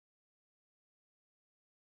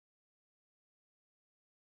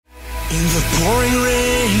In the pouring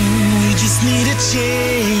rain, we just need a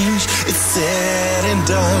change. It's said and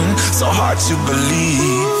done, so hard to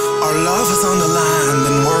believe. Our love is on the line,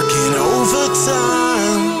 been working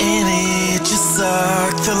overtime, and it just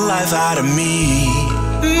sucked the life out of me.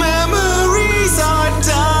 Memories are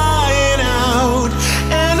dying out,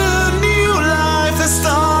 and a new life has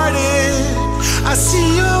started. I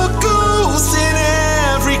see your ghost in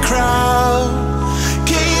every crowd.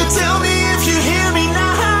 Can you tell me if you hear me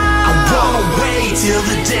now? I won't wait till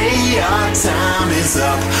the day our time is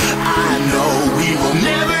up.